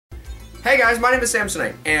Hey guys, my name is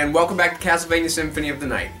Samsonite, and welcome back to Castlevania Symphony of the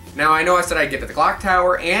Night. Now, I know I said I'd get to the clock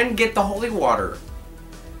tower and get the holy water.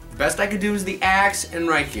 The best I could do is the axe and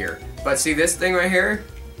right here. But see this thing right here?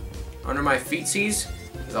 Under my feetsies?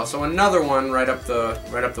 There's also another one right up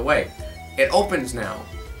the way. It opens now,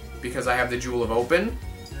 because I have the Jewel of Open.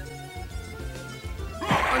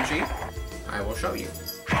 Punchy. I will show you.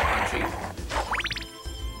 Punchy.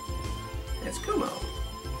 It's Kumo.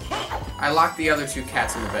 I locked the other two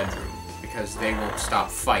cats in the bedroom because they won't stop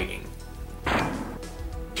fighting.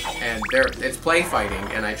 And it's play fighting,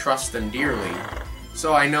 and I trust them dearly,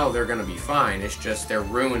 so I know they're gonna be fine. It's just they're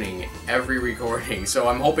ruining every recording. So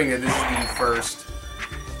I'm hoping that this is the first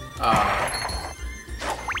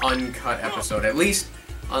uncut episode, at least,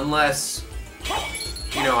 unless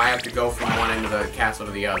you know I have to go from one end of the castle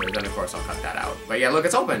to the other. Then of course I'll cut that out. But yeah, look,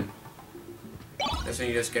 it's open. This one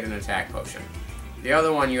you just get an attack potion. The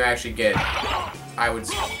other one you actually get, I would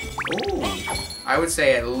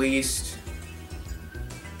say at least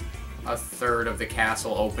a third of the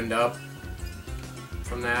castle opened up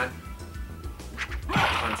from that.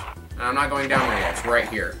 Punch. And I'm not going down there yet, it's right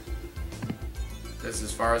here. This is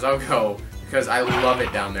as far as I'll go, because I love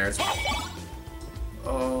it down there. It's...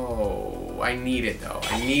 Oh, I need it though.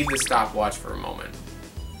 I need the stopwatch for a moment.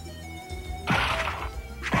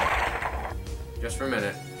 Just for a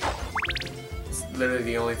minute. It's literally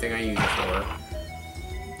the only thing I use it for.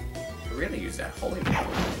 I really use that holy water.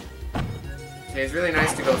 Okay, it's really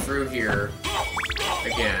nice to go through here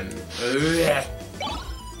again. It's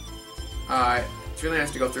really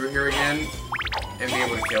nice to go through here again and be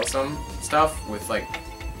able to kill some stuff with like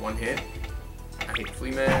one hit. I hate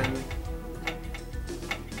Flea Man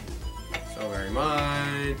so very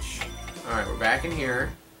much. Alright, we're back in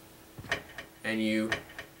here. And you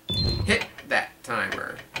hit that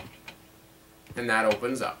timer. And that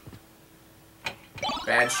opens up.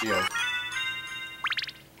 Bad shield.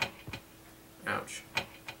 Ouch.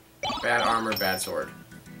 Bad armor, bad sword.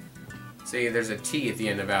 See, there's a T at the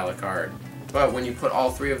end of Alucard. But when you put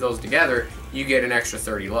all three of those together, you get an extra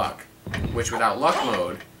 30 luck. Which without luck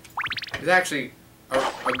mode is actually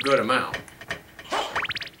a good amount.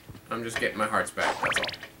 I'm just getting my hearts back, that's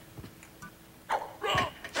all.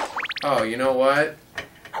 Oh, you know what?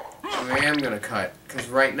 I am gonna cut, because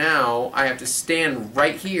right now I have to stand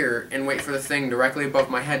right here and wait for the thing directly above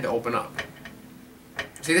my head to open up.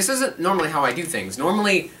 See, this isn't normally how I do things.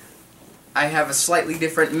 Normally, I have a slightly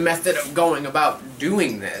different method of going about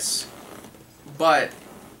doing this, but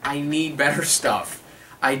I need better stuff.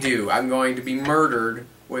 I do. I'm going to be murdered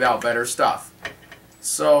without better stuff.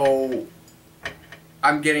 So,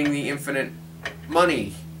 I'm getting the infinite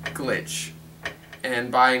money glitch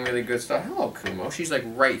and buying really good stuff. Hello, Kumo. She's like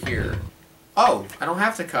right here. Oh, I don't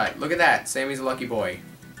have to cut. Look at that. Sammy's a lucky boy.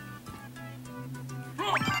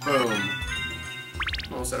 Boom.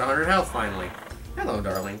 Almost at 100 health, finally. Hello,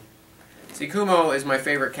 darling. See, Kumo is my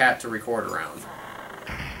favorite cat to record around.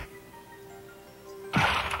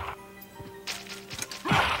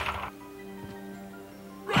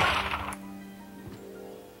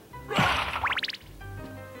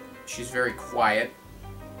 She's very quiet.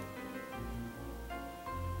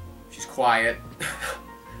 She's quiet.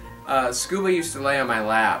 Scuba used to lay on my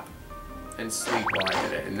lap and sleep while I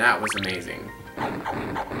did it, and that was amazing.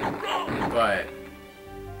 But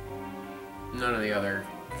none of the other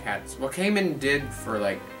cats. Well, Cayman did for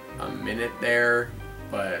like a minute there,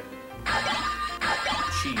 but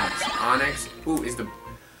jeez, Onyx. Ooh, is the?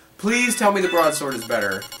 Please tell me the broadsword is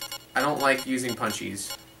better. I don't like using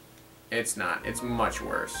punchies. It's not. It's much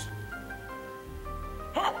worse.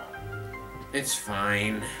 It's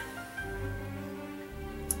fine.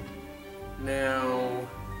 Now,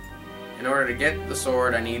 in order to get the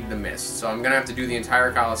sword, I need the mist. So I'm gonna have to do the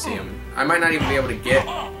entire Colosseum. I might not even be able to get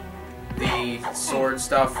the sword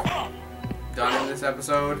stuff done in this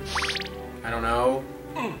episode. I don't know.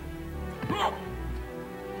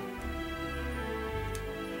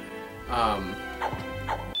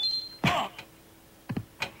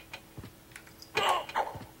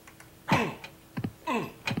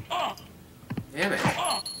 Damn it.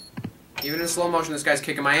 Even in slow motion, this guy's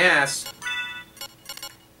kicking my ass.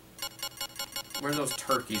 Where's those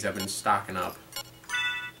turkeys I've been stocking up?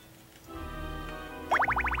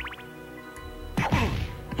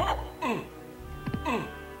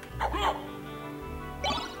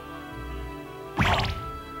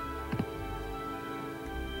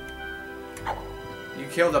 You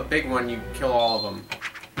kill the big one, you kill all of them.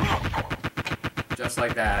 Just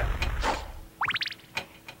like that.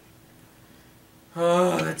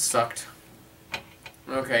 Oh, that sucked.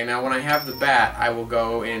 Okay, now when I have the bat, I will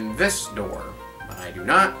go in this door. But I do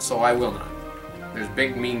not, so I will not. There's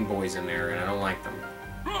big mean boys in there, and I don't like them.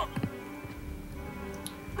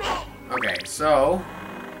 Okay, so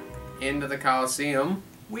into the Coliseum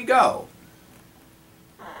we go.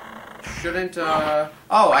 Shouldn't, oh,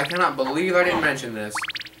 I cannot believe I didn't mention this.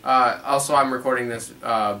 Also, I'm recording this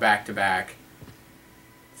back-to-back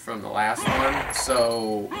from the last one,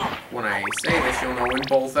 so when I say this, you'll know when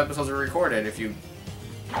both episodes are recorded, if you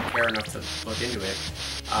care enough to look into it.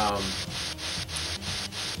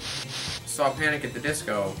 Saw Panic at the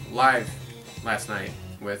Disco live last night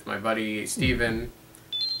with my buddy Steven,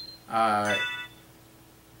 my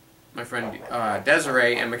friend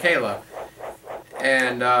Desiree, and Michaela.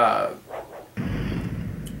 And,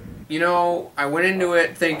 you know, I went into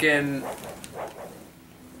it thinking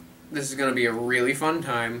this is going to be a really fun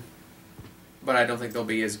time, but I don't think they'll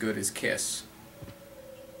be as good as Kiss.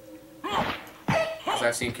 Because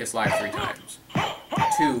I've seen Kiss live 3 times.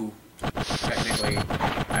 2, technically.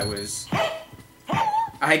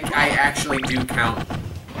 I actually do count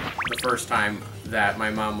the first time that my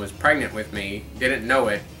mom was pregnant with me, didn't know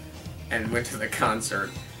it, and went to the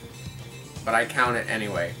concert. But I count it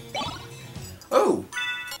anyway. Oh!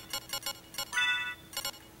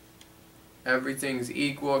 Everything's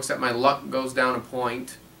equal except my luck goes down a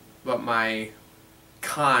point, but my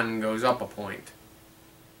con goes up a point.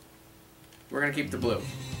 We're gonna keep the blue.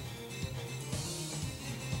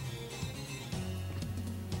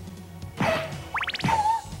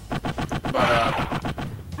 But,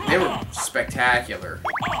 they were spectacular.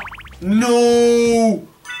 No!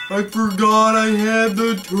 I forgot I had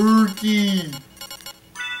the turkey!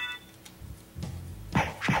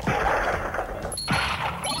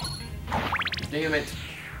 Damn it.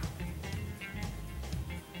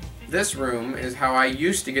 This room is how I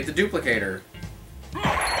used to get the duplicator.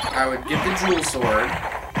 I would get the jewel sword,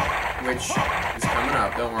 which is coming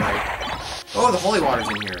up, don't worry. Oh, the holy water's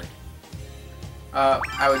in here.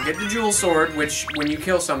 I would get the jewel sword, which, when you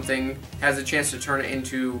kill something, has a chance to turn it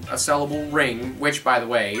into a sellable ring, which, by the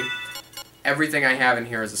way, everything I have in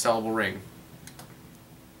here is a sellable ring.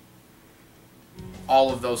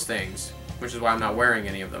 All of those things, which is why I'm not wearing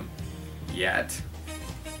any of them. Yet.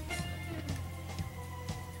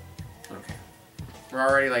 Okay. We're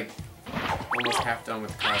already, like, almost half done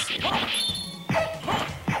with the Coliseum.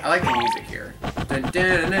 I like the music here. Dun, dun,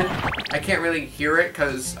 dun, dun. I can't really hear it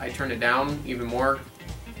because I turned it down even more.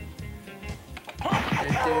 Dun,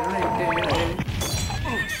 dun, dun, dun, dun.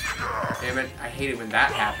 Damn it, I hate it when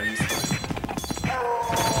that happens.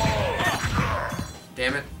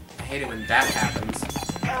 Damn it, I hate it when that happens.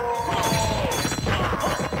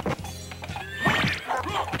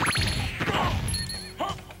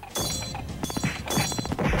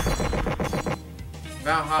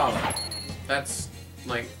 Valhalla. That's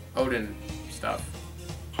like Odin stuff.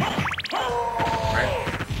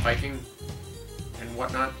 Right? Viking and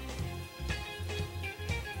whatnot.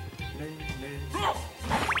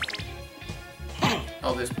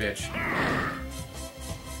 Oh, this bitch.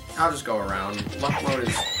 I'll just go around. Luck mode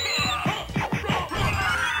is...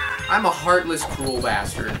 I'm a heartless, cruel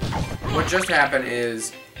bastard. What just happened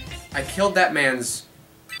is I killed that man's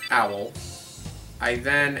owl. I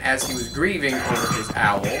then, as he was grieving over his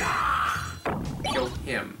owl, killed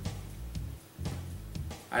him.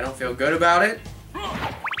 I don't feel good about it.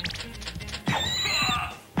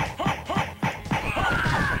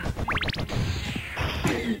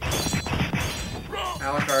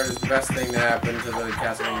 Alucard is the best thing to happen to the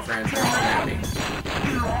Castlevania franchise.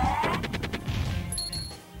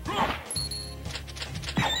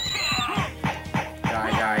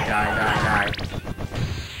 Die.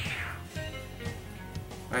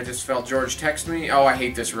 I just felt George text me. Oh, I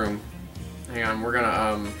hate this room. Hang on, we're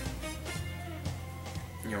gonna,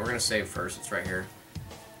 yeah, we're gonna save first. It's right here.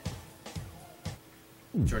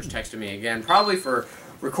 George texted me again, probably for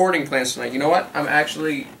recording plans tonight. You know what? I'm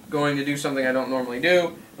actually going to do something I don't normally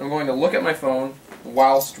do. I'm going to look at my phone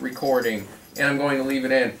whilst recording, and I'm going to leave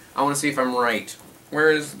it in. I want to see if I'm right.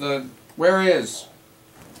 Where is...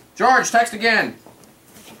 George, text again!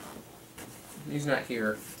 He's not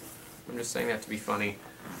here. I'm just saying that to be funny.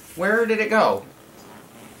 Where did it go?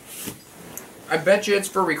 I bet you it's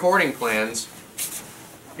for recording plans.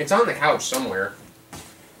 It's on the couch somewhere.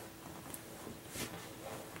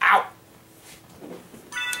 Ow!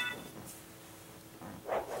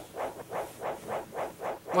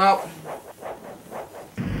 Well,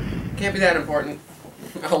 can't be that important.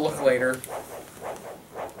 I'll look later.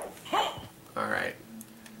 Alright.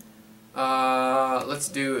 Let's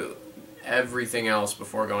do everything else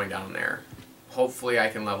before going down there. Hopefully I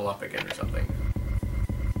can level up again or something.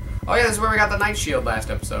 Oh yeah, this is where we got the Night Shield last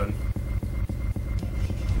episode.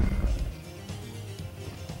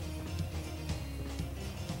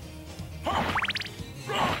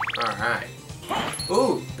 Alright.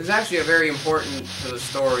 Ooh, there's actually a very important to the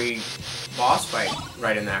story boss fight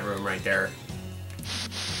right in that room right there.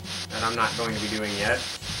 That I'm not going to be doing yet.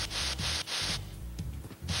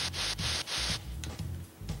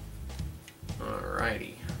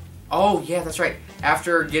 Alrighty. Oh, yeah, that's right.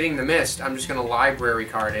 After getting the mist, I'm just going to library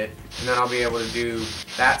card it, and then I'll be able to do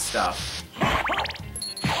that stuff.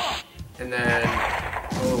 And then...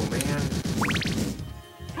 Oh, man.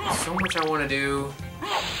 So much I want to do,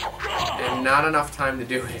 and not enough time to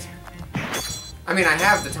do it. I mean, I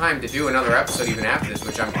have the time to do another episode even after this,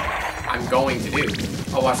 which I'm going to do.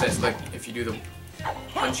 Oh, watch this. Look, if you do the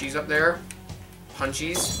punchies up there,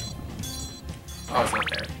 punchies. Oh, it's not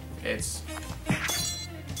there. It's...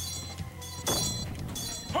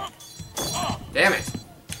 Damn it!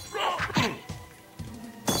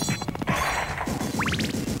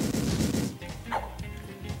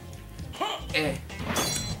 Eh.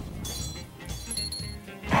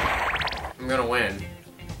 I'm gonna win.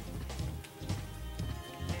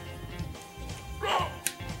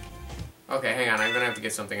 Okay, hang on, I'm gonna have to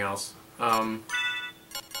get something else. The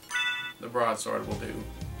broadsword will do.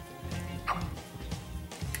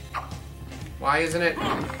 Why isn't it?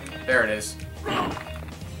 There it is.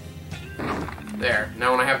 There.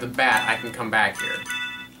 Now when I have the bat, I can come back here.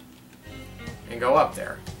 And go up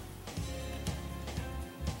there.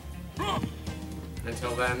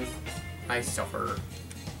 Until then, I suffer.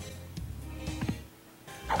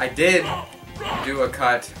 I did do a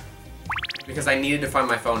cut because I needed to find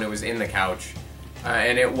my phone. It was in the couch.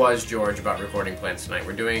 And it was George about recording plans tonight.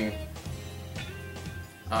 We're doing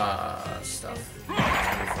stuff. It's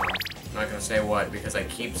gonna be fun. I'm not gonna say what because I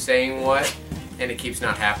keep saying what and it keeps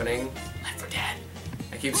not happening. Left 4 Dead.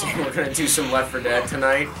 I keep saying we're gonna do some Left 4 Dead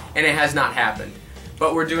tonight and it has not happened.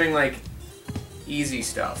 But we're doing like easy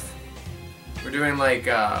stuff. We're doing like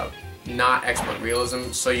not expert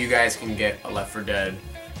realism so you guys can get a Left 4 Dead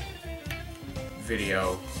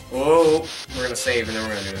video. Whoa, we're gonna save and then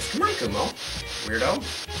we're gonna do this. Come on, Kumo. Weirdo.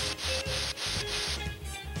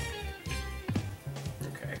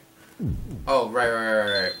 Okay. Oh,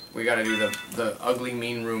 right. We gotta do the ugly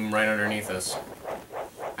mean room right underneath us.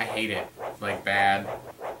 I hate it. Like, bad.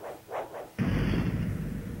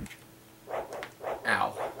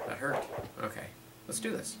 Ow. That hurt. Okay. Let's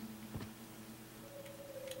do this.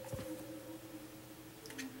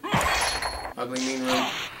 Ugly mean room.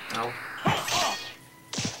 Ow.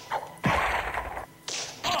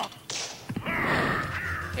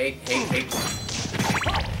 Hate.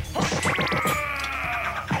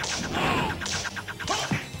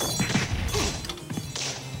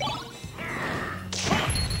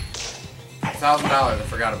 I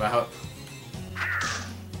forgot about.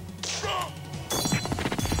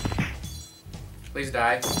 Please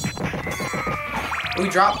die. We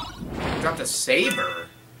dropped a saber.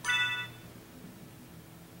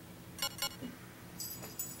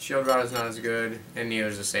 Shield rod is not as good, and neither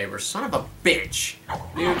is a saber. Son of a bitch,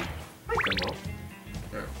 dude.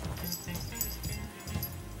 Yeah.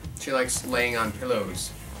 She likes laying on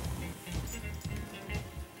pillows.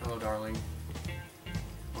 Hello, darling.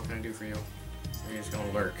 What can I do for you? Or you're just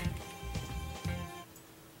gonna lurk.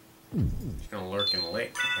 She's gonna lurk in the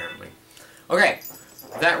lake, apparently. Okay,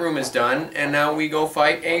 that room is done, and now we go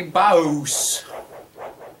fight a boss.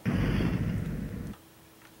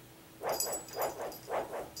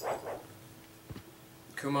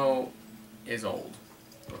 Kumo is old.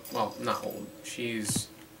 Well, not old. She's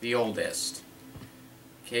the oldest.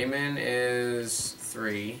 Cayman is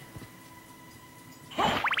 3.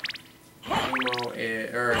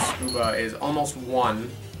 Scuba is almost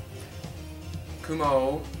 1.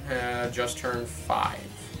 Kumo had just turned 5.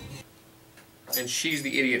 And she's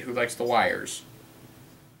the idiot who likes the wires.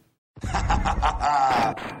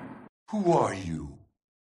 Who are you?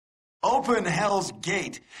 Open Hell's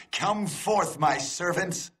Gate. Come forth, my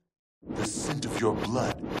servants. The scent of your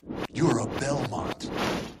blood. You're a Belmont.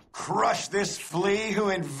 Crush this flea who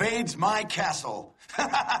invades my castle.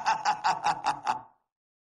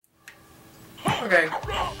 Okay.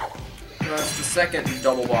 That's the second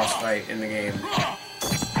double boss fight in the game. I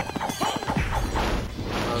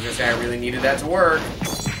was gonna say I really needed that to work.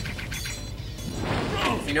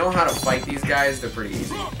 If you know how to fight these guys, they're pretty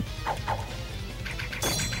easy.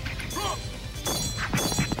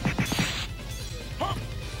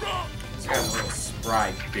 This guy's a little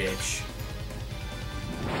spry bitch.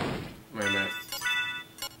 Wait a minute.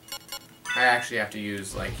 I actually have to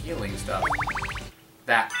use, like, healing stuff.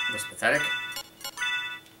 That was pathetic.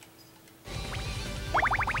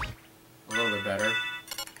 A little bit better.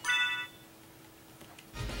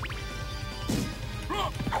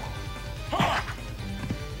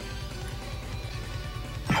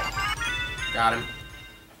 Got him.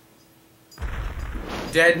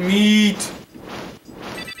 Dead meat!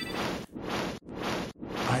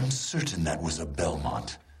 I'm certain that was a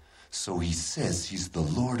Belmont. So he says he's the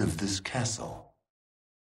lord of this castle.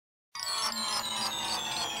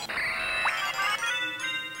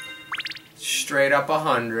 Straight up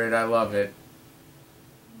 100. I love it.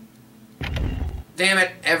 Damn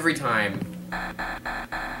it, every time.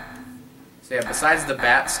 So yeah, besides the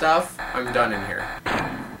bat stuff, I'm done in here.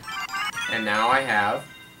 And now I have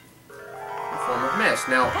a form of mist.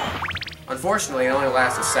 Now, unfortunately, it only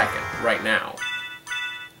lasts a second right now.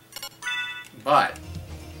 But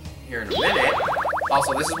here in a minute,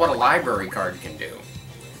 also this is what a library card can do.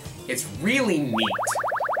 It's really neat.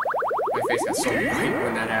 My face got so bright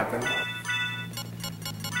when that happened.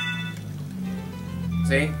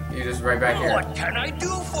 See? You're just right back here. What can I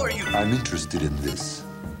do for you? I'm interested in this.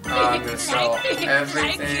 I'm gonna sell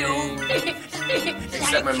everything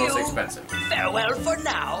except my most expensive. Farewell for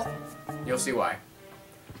now. You'll see why.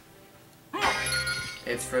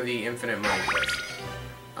 It's for the infinite money list.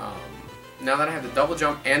 Now that I have the double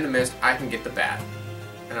jump and the mist, I can get the bat.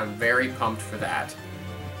 And I'm very pumped for that.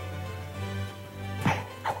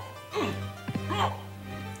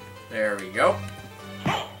 There we go.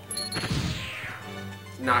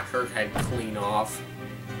 Knock her head clean off.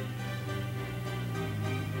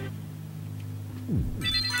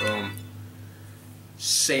 Boom.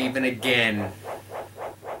 Saving again.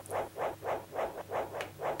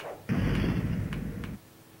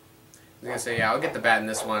 I was gonna say, yeah, I'll get the bat in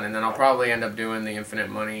this one, and then I'll probably end up doing the infinite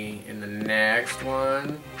money in the next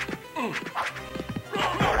one.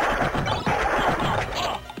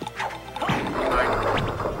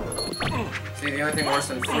 See, the only thing worse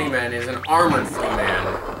than Fleaman is an armored Fleaman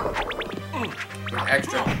with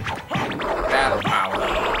extra battle power.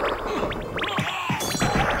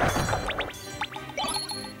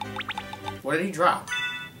 What did he drop?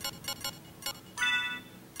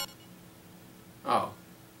 Oh.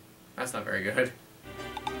 That's not very good.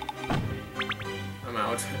 I'm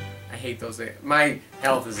out. I hate those things. My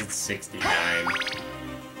health is at 69.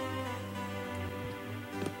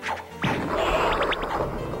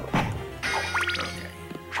 Okay.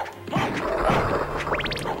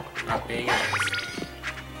 Not being nice.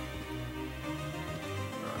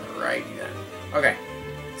 Alrighty then. Okay.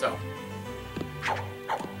 So.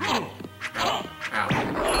 Ow. Ow.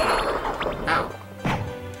 Ow.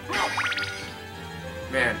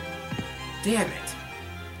 Man. Damn it!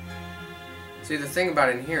 See, the thing about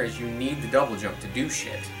it in here is you need the double jump to do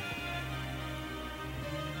shit.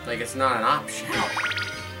 Like, it's not an option.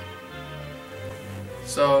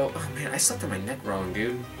 So, oh man, I slept on my neck wrong,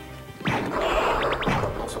 dude.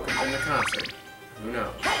 Also could have been the concert. Who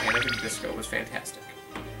knows? Panic at the Disco was fantastic.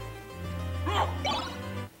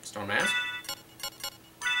 Stone Mask?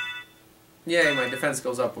 Yay, my defense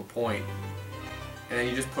goes up a point. And then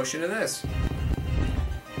you just push into this.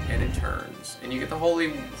 And it turns. And you get the holy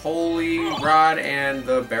rod and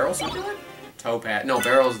the barrel circular? Topaz. No,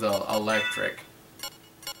 barrel's the electric.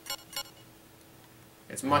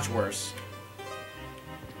 It's much worse.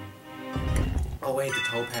 Oh wait, the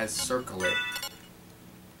topaz circlet.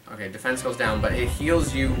 Okay, defense goes down, but it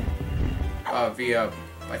heals you via,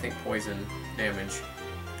 I think, poison damage.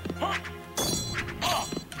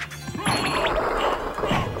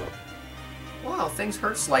 Wow, things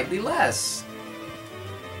hurt slightly less.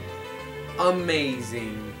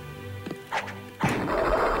 Amazing. I'm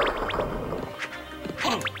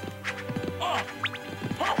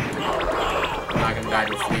not gonna die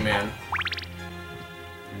to a flea man.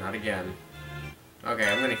 Not again. Okay,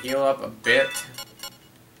 I'm gonna heal up a bit.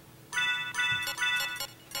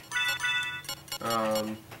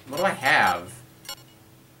 What do I have?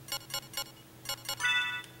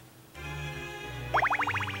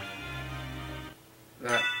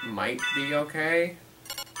 That might be okay.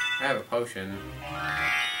 I have a potion.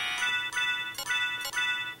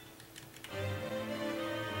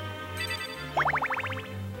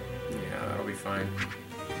 Yeah, that'll be fine.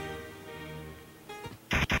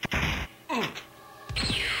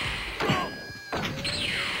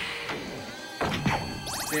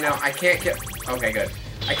 See, now, I can't kill... Okay, good.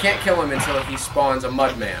 I can't kill him until he spawns a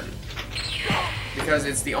Mudman. Because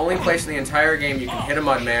it's the only place in the entire game you can hit a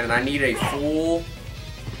Mudman, and I need a full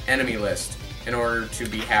enemy list in order to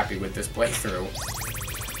be happy with this playthrough.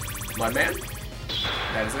 Mudman?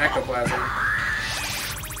 That is an ectoplasm.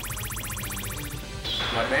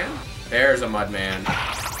 Mudman? There's a Mudman.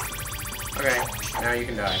 Okay, now you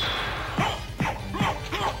can die.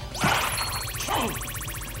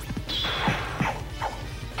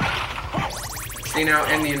 See, now,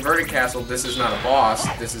 in the inverted castle, this is not a boss,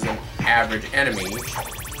 this is an average enemy.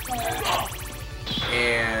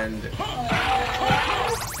 And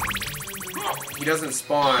he doesn't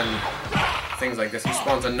spawn things like this. He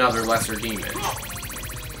spawns another lesser demon.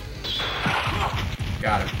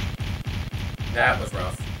 Got him. That was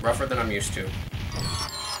rough. Rougher than I'm used to.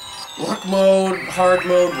 Luck mode, hard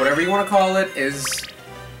mode, whatever you want to call it,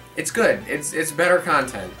 it's good. It's better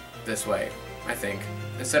content this way, I think.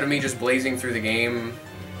 Instead of me just blazing through the game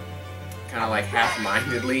kind of like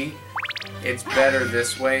half-mindedly, it's better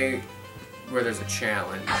this way where there's a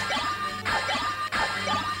challenge.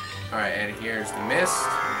 Alright, and here's the mist.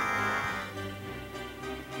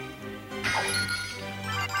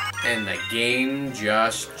 And the game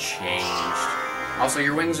just changed. Also,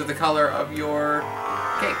 your wings are the color of your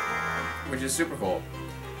cape, which is super cool.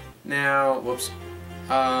 Now, whoops.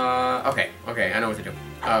 Okay, I know what to do.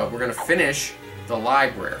 We're gonna finish the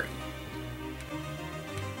library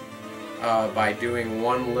by doing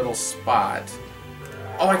one little spot.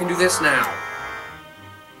 Oh, I can do this now!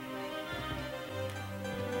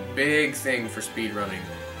 Big thing for speedrunning.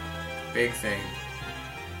 Big thing.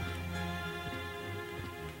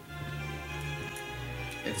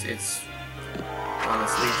 It's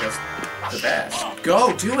honestly just the best.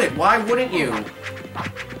 Go, do it! Why wouldn't you?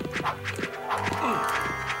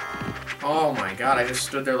 Oh my god, I just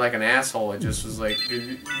stood there like an asshole. It just was like,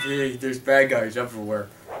 hey, there's bad guys everywhere.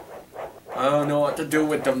 I don't know what to do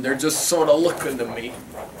with them. They're just sort of looking at me.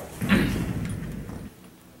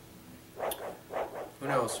 Who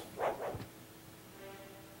knows?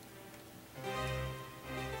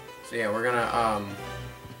 So yeah, we're gonna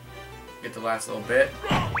get the last little bit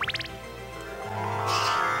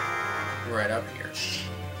right up here,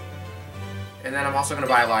 and then I'm also gonna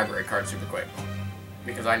buy a library card super quick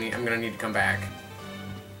because I'm gonna need to come back,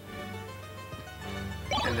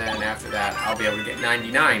 and then after that I'll be able to get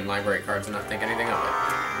 99 library cards and not think anything of it.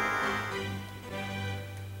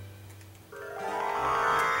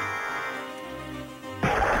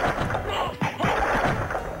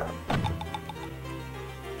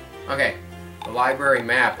 Okay, the library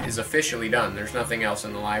map is officially done. There's nothing else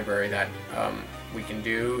in the library that we can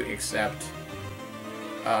do except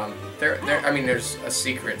I mean, there's a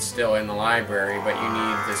secret still in the library, but you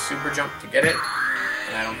need the super jump to get it,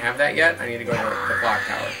 and I don't have that yet. I need to go to the clock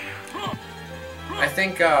tower. I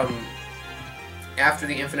think after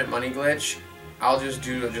the infinite money glitch, I'll just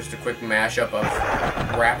do just a quick mashup of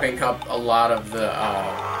wrapping up a lot of the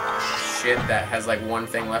shit that has like one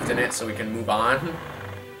thing left in it so we can move on.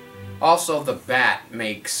 Also, the bat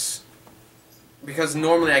makes... Because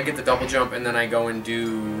normally I get the double jump and then I go and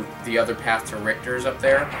do the other path to Richter's up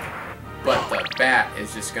there. But the bat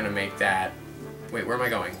is just going to make that... Wait, where am I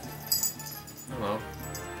going? Hello?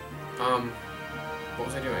 What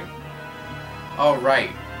was I doing? Oh, right.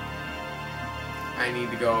 I need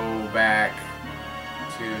to go back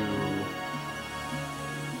to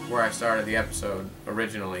where I started the episode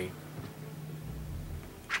originally.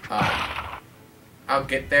 I'll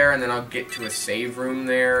get there, and then I'll get to a save room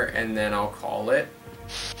there, and then I'll call it.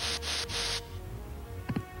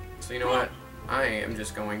 So you know what? I am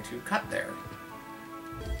just going to cut there.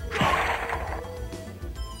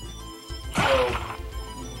 So,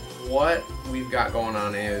 what we've got going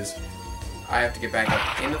on is, I have to get back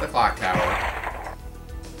up into the clock tower,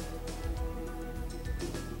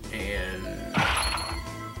 and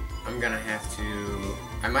I'm gonna have to...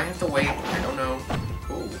 I might have to wait, I don't know.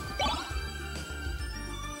 Ooh.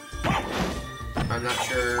 I'm not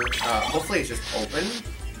sure. Hopefully it's just open.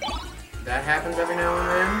 That happens every now and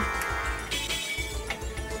then.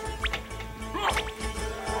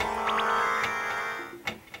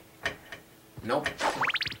 Nope.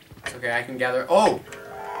 It's okay, I can gather... Oh!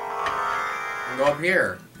 I can go up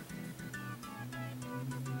here.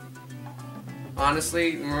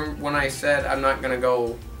 Honestly, remember when I said I'm not gonna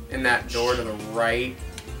go in that door to the right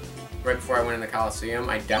before I went in the Coliseum?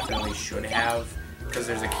 I definitely should have. Because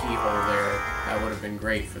there's a keyhole there. That would have been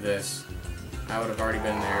great for this. I would have already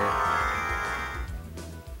been there.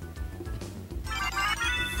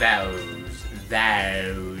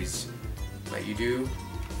 Those. Let you do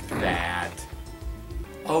that.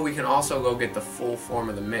 Oh, we can also go get the full form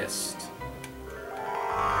of the mist.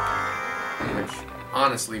 Which,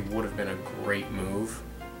 honestly, would have been a great move.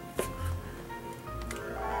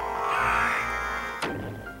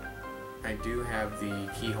 I do have the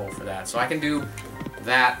keyhole for that. So I can do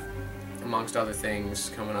that, amongst other things,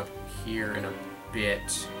 coming up here in a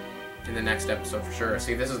bit. In the next episode for sure.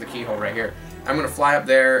 See, this is the keyhole right here. I'm going to fly up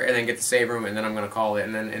there and then get the save room, and then I'm going to call it.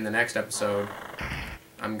 And then in the next episode,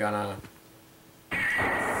 I'm going to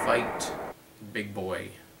fight Big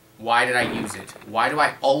Boy. Why did I use it? Why do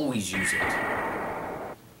I always use it?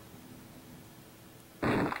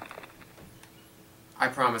 I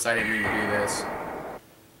promise I didn't mean to do this.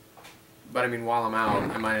 But I mean, while I'm out,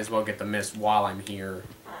 I might as well get the mist while I'm here.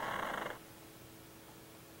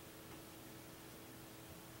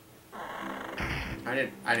 I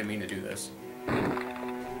didn't mean to do this.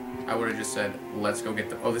 I would have just said, let's go get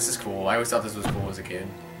the... Oh, this is cool. I always thought this was cool as a kid.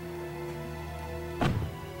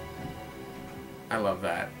 I love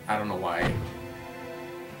that. I don't know why.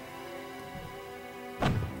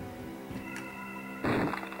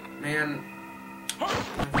 Man, I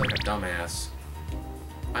feel like a dumbass.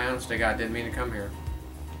 I honest to God didn't mean to come here.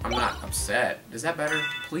 I'm not upset. Is that better?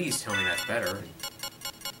 Please tell me that's better.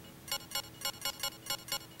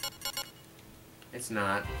 It's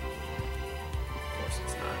not. Of course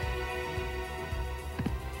it's not.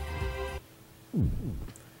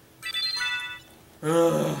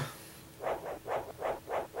 Ugh.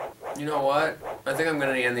 You know what? I think I'm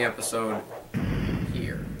going to end the episode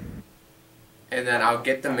here. And then I'll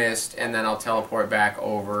get the mist, and then I'll teleport back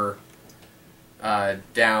over,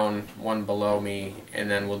 down one below me, and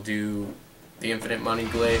then we'll do the infinite money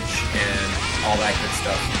glitch and all that good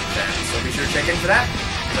stuff then. So be sure to check in for that,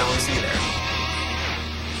 and I will see you there.